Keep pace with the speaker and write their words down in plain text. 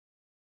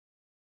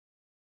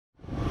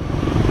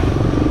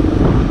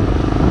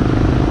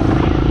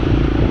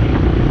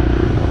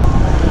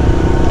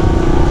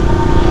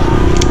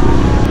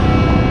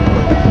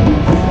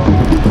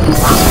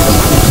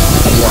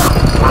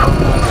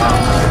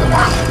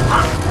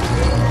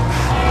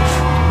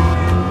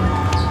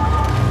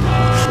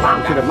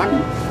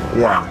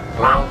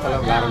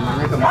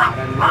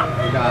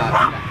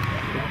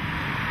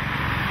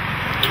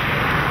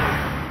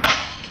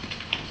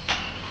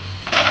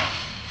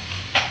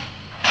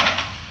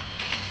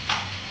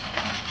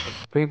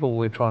people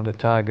we're trying to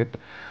target,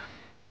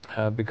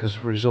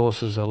 because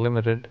resources are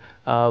limited,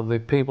 are the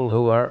people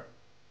who are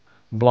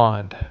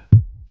blind.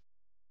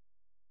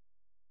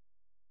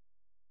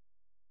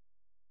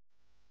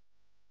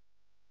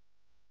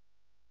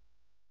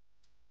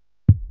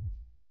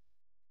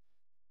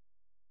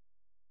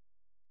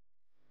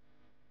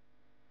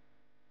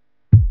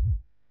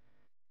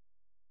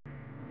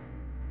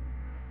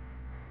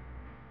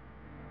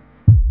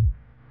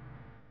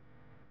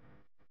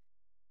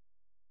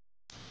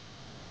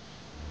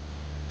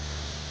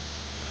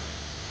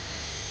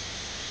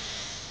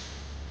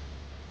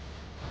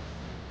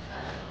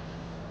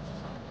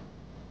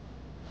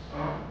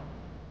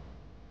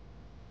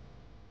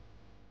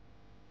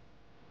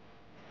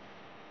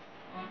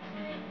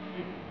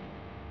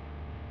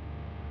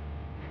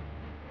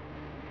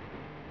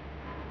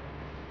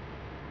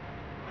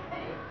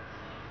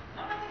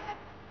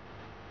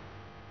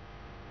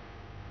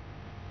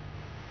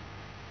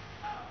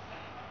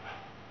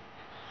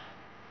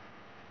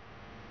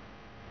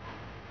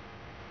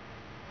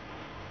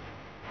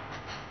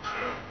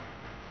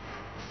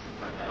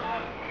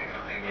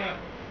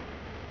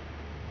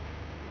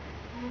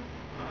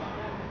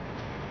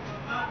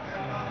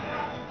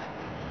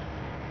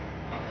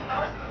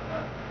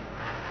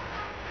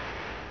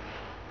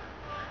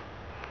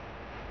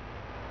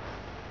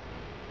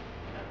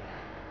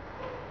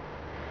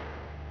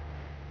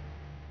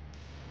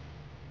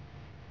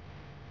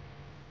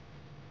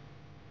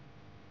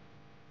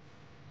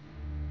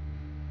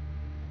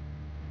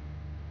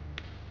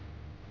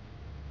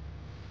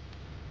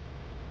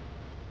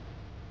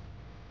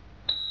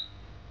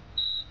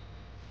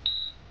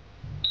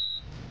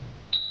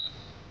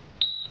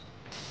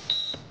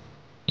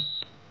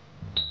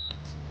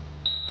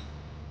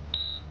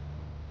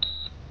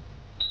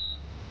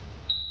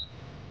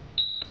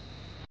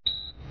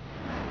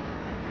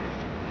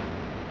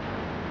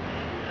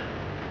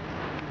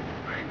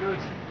 Good.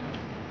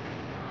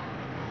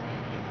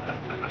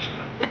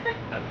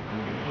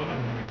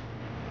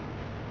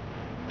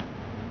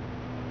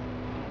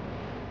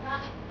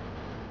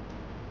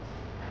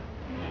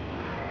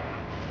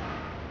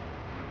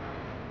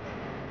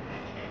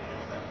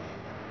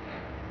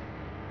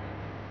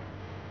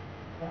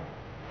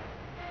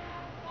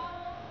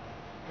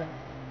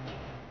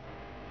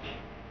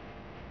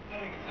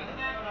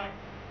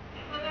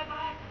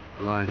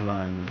 Right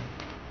line.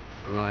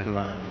 Right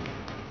line.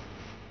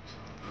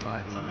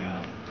 Right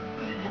line.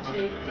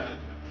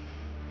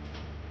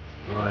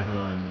 Right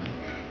line.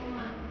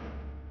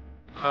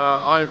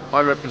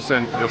 I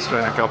represent the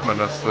Australian government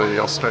as the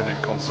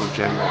Australian Consul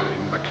General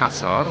in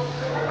Makassar.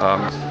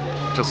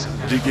 Just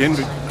dig in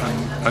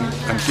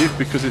and give,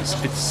 because it's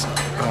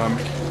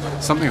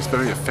something that's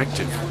very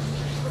effective.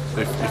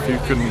 If you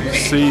can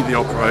see the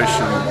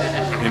operation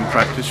in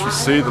practice, you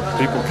see the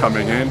people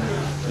coming in,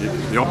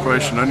 the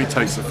operation only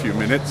takes a few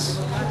minutes,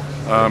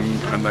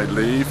 and they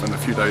leave, and a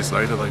few days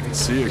later they can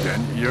see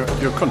again.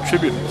 You're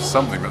contributing to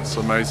something that's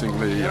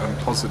amazingly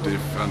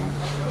positive and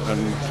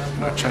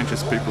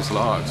changes people's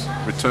lives,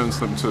 returns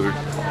them to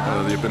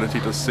the ability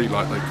to see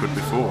like they could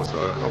before. So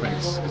I think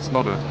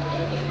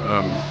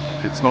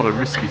it's not a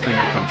risky thing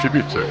to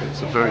contribute to.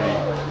 It's a very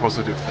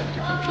positive thing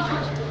to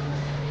contribute to.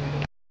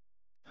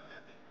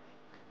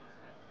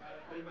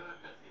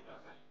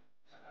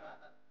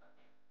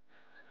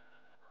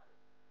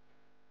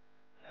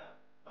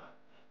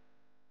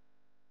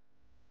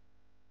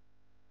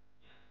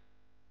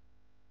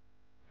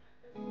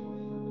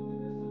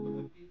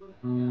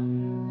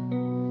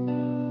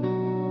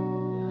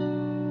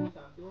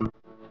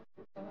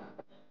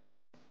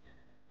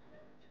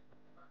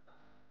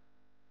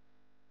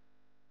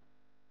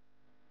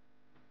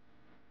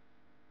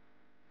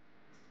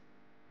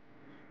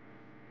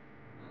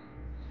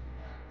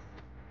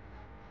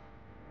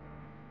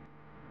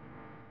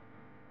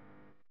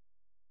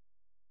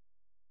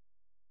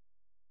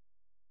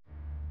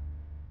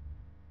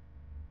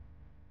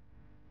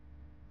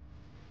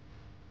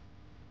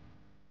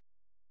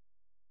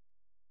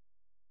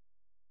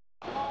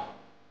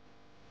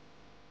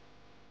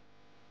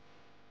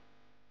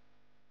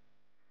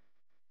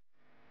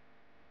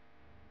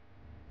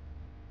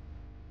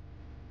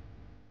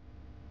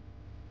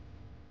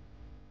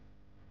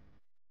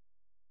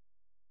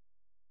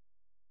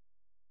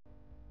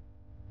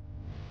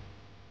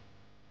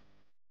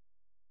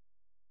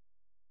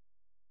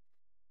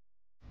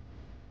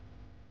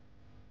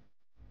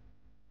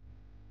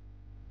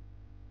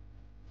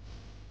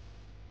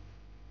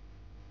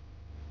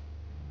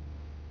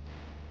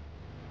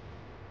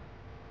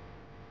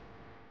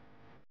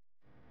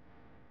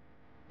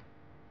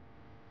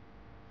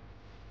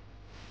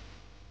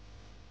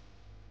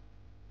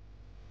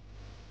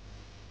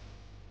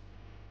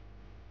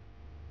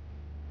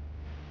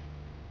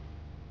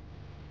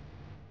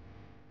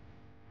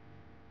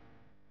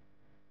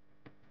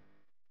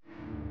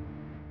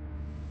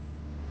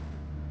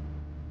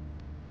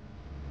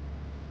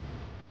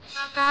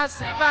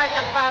 Makasih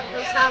banyak Pak,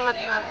 sangat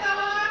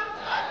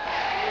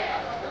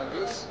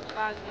bagus.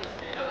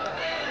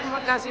 Terima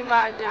kasih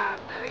banyak.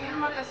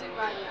 Terima kasih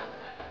banyak.